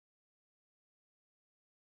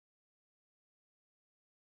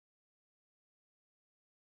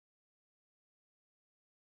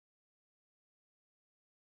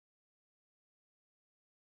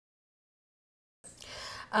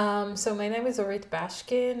So my name is Orit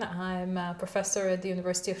Bashkin. I'm a professor at the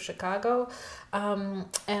University of Chicago,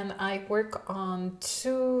 and I work on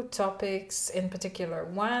two topics in particular.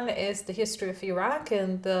 One is the history of Iraq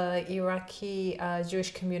and the Iraqi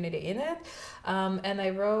Jewish community in it. And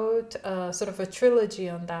I wrote sort of a trilogy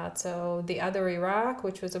on that. So The Other Iraq,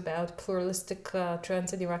 which was about pluralistic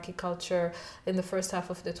trends in Iraqi culture in the first half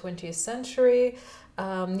of the 20th century.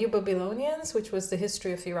 New Babylonians, which was the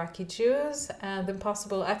history of Iraqi Jews, and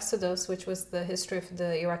Impossible Exodus, which was the history of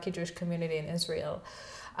the Iraqi Jewish community in Israel.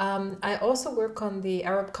 I also work on the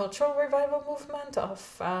Arab cultural revival movement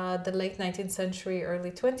of the late 19th century, early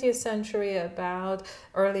 20th century, about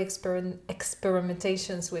early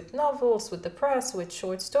experimentations with novels, with the press, with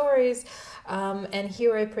short stories. And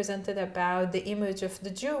here I presented about the image of the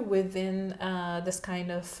Jew within this kind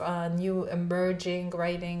of new emerging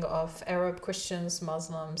writing of Arab Christians,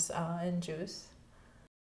 Muslims, and Jews.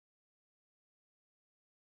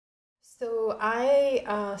 So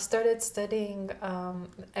I started studying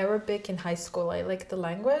Arabic in high school. I like the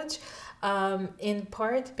language, in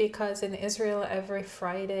part because in Israel every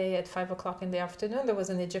Friday at 5 o'clock in the afternoon there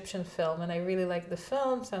was an Egyptian film, and I really liked the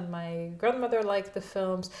films, and my grandmother liked the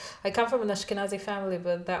films. I come from an Ashkenazi family,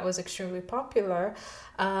 but that was extremely popular.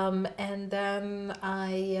 And then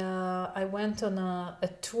I went on a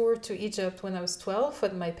tour to Egypt when I was 12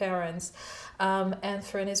 with my parents. And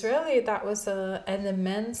for an Israeli, that was an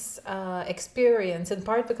immense experience, in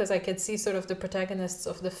part because I could see sort of the protagonists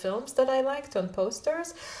of the films that I liked on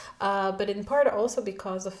posters, but in part also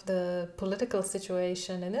because of the political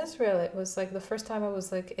situation in Israel. It was like the first time I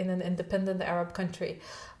was like in an independent Arab country,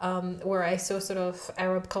 where I saw sort of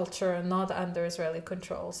Arab culture not under Israeli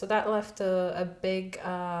control. So that left a big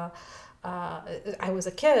I was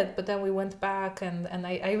a kid, but then we went back, and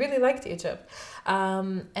I really liked Egypt.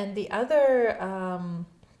 And the other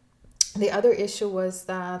issue was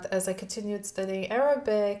that as I continued studying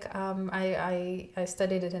Arabic, I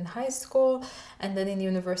studied it in high school and then in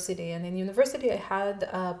university. And in university, I had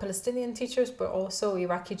Palestinian teachers, but also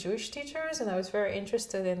Iraqi Jewish teachers. And I was very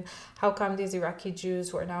interested in how come these Iraqi Jews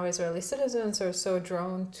who are now Israeli citizens are so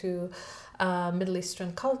drawn to Middle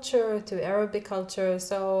Eastern culture, to Arabic culture.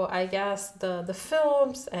 So I guess the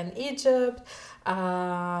films and Egypt,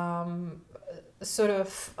 sort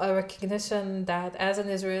of a recognition that as an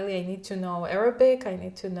Israeli, I need to know Arabic, I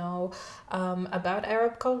need to know about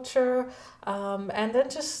Arab culture, and then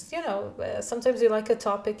just, sometimes you like a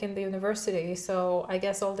topic in the university. So I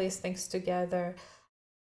guess all these things together.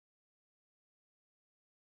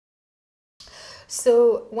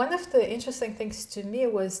 So one of the interesting things to me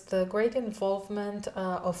was the great involvement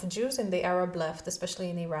of Jews in the Arab left, especially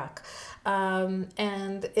in Iraq.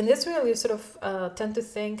 And in Israel, you sort of tend to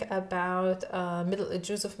think about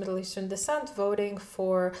Jews of Middle Eastern descent voting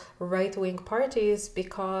for right-wing parties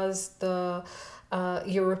because the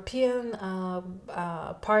European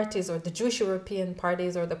parties, or the Jewish European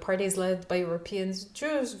parties, or the parties led by European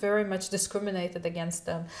Jews, very much discriminated against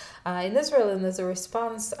them in Israel, and as a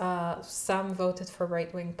response, some voted for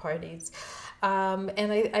right-wing parties.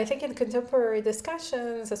 And I think in contemporary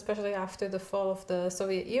discussions, especially after the fall of the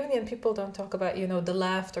Soviet Union, people don't talk about, the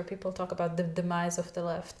left, or people talk about the demise of the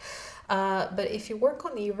left. But if you work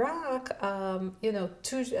on Iraq,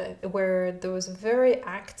 where there was very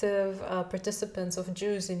active participants of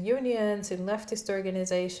Jews in unions, in leftist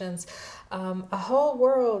organizations, a whole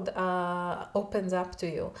world opens up to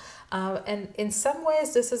you. And in some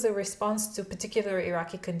ways, this is a response to particular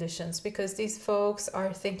Iraqi conditions, because these folks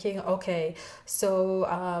are thinking, okay, so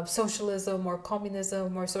socialism or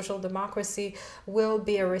communism or social democracy will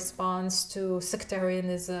be a response to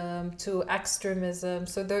sectarianism, to extremism.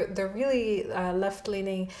 So they're really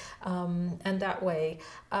left-leaning and that way.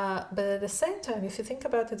 But at the same time, if you think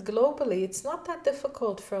about it globally, it's not that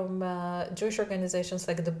difficult from Jewish organizations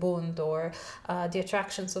like the Bund, or the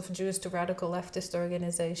attractions of Jews to radical leftist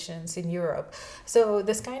organizations in Europe. So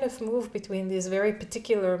this kind of move between these very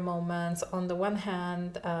particular moments, on the one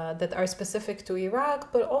hand, that are specific to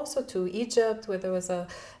Iraq, but also to Egypt, where there was a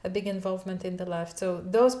big involvement in the left. So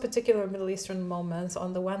those particular Middle Eastern moments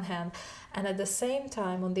on the one hand, and at the same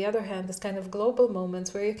time, on the other hand, this kind of global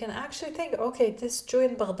moments where you can actually think, okay, this Jew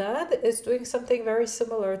in Baghdad is doing something very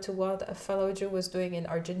similar to what a fellow Jew was doing in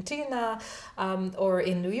Argentina, or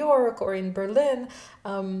in New York, or in Berlin.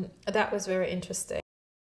 That was very interesting.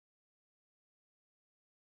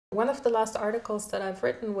 One of the last articles that I've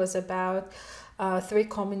written was about 3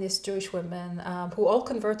 communist Jewish women who all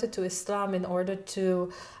converted to Islam in order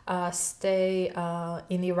to stay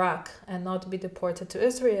in Iraq and not be deported to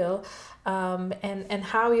Israel. And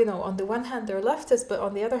how, you know, on the one hand they're leftists, but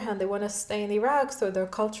on the other hand they want to stay in Iraq, so their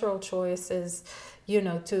cultural choice is, you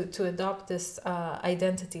know, to adopt this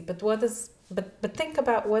identity. But think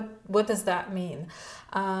about what does that mean?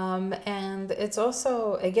 And it's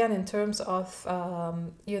also, again, in terms of,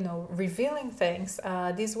 you know, revealing things,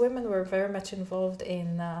 these women were very much involved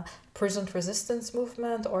in prison resistance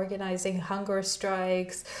movement, organizing hunger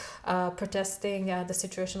strikes, protesting the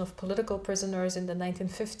situation of political prisoners in the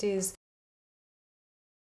 1950s.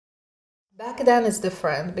 Back then is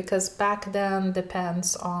different, because back then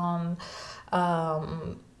depends on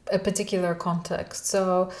a particular context.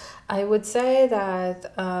 So I would say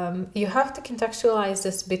that you have to contextualize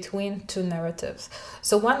this between 2 narratives.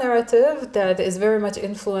 So one narrative that is very much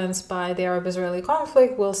influenced by the Arab-Israeli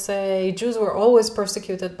conflict will say Jews were always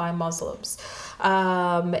persecuted by Muslims.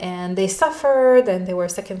 And they suffered, and they were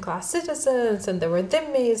second-class citizens, and they were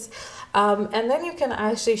dhimmis. And then you can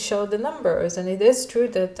actually show the numbers, and it is true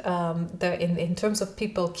that in terms of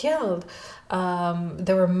people killed,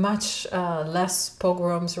 there were much less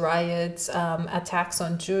pogroms, riots, attacks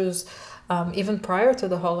on Jews, even prior to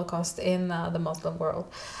the Holocaust in the Muslim world.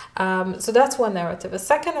 So that's one narrative. A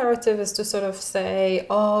second narrative is to sort of say,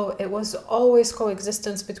 oh, it was always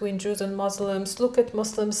coexistence between Jews and Muslims. Look at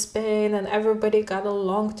Muslim Spain, and everybody got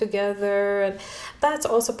along together. And that's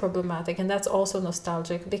also problematic, and that's also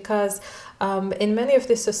nostalgic, because in many of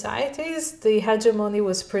these societies, the hegemony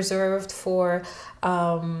was preserved for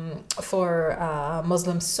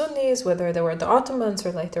Muslim Sunnis, whether they were the Ottomans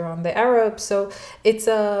or later on the Arabs. So it's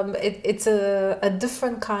a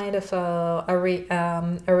different kind of a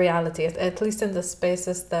reality, at least in the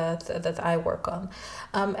spaces that I work on.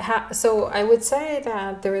 So I would say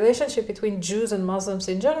that the relationship between Jews and Muslims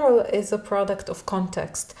in general is a product of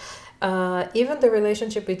context. Even the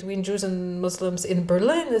relationship between Jews and Muslims in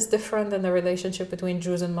Berlin is different than the relationship between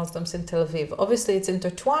Jews and Muslims in Tel Aviv. Obviously, it's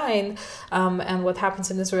intertwined, and what happens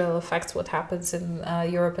in Israel affects what happens in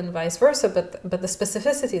Europe and vice versa, but the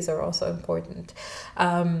specificities are also important.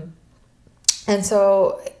 And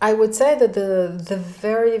so I would say that the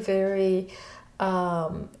very, very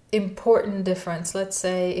important difference, let's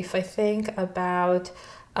say, if I think about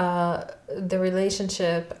the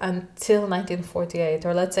relationship until 1948,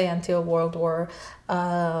 or let's say until World War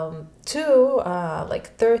II,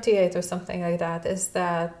 like 38 or something like that, is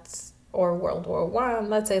that, or World War I,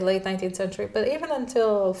 let's say late 19th century, but even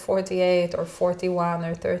until 48 or 41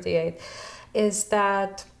 or 38, is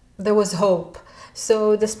that there was hope.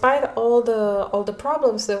 So despite all the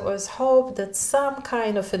problems, there was hope that some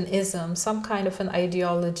kind of an ism, some kind of an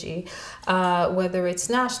ideology, whether it's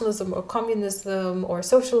nationalism or communism or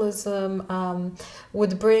socialism,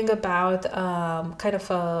 would bring about kind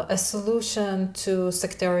of a solution to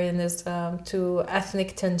sectarianism, to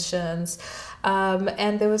ethnic tensions.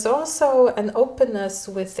 And there was also an openness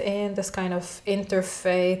within this kind of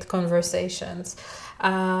interfaith conversations.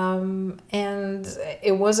 And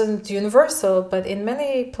it wasn't universal, but in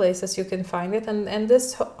many places you can find it. And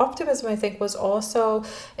this optimism, I think, was also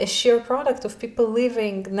a sheer product of people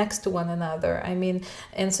living next to one another. I mean,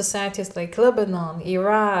 in societies like Lebanon,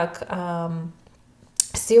 Iraq,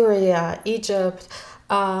 Syria, Egypt,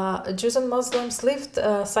 Jews and Muslims lived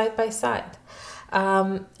side by side.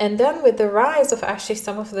 And then with the rise of actually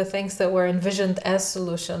some of the things that were envisioned as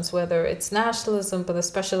solutions, whether it's nationalism, but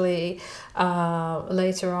especially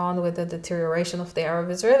later on with the deterioration of the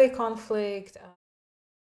Arab-Israeli conflict,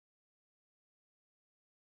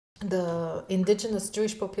 the indigenous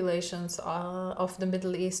Jewish populations of the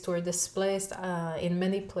Middle East were displaced in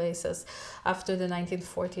many places after the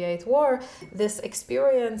 1948 war. This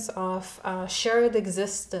experience of shared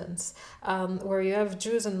existence, where you have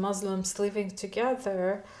Jews and Muslims living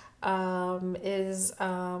together, is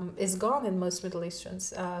gone in most Middle Eastern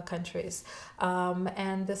countries.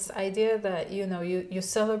 And this idea that, you know, you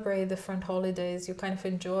celebrate different holidays, you kind of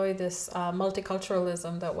enjoy this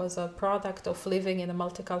multiculturalism that was a product of living in a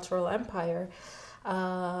multicultural empire.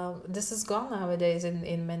 This is gone nowadays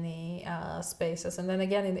in many spaces. And then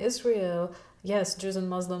again in Israel, yes, Jews and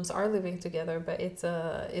Muslims are living together, but it's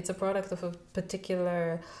a product of a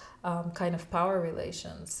particular kind of power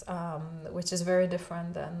relations, which is very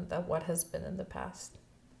different than what has been in the past.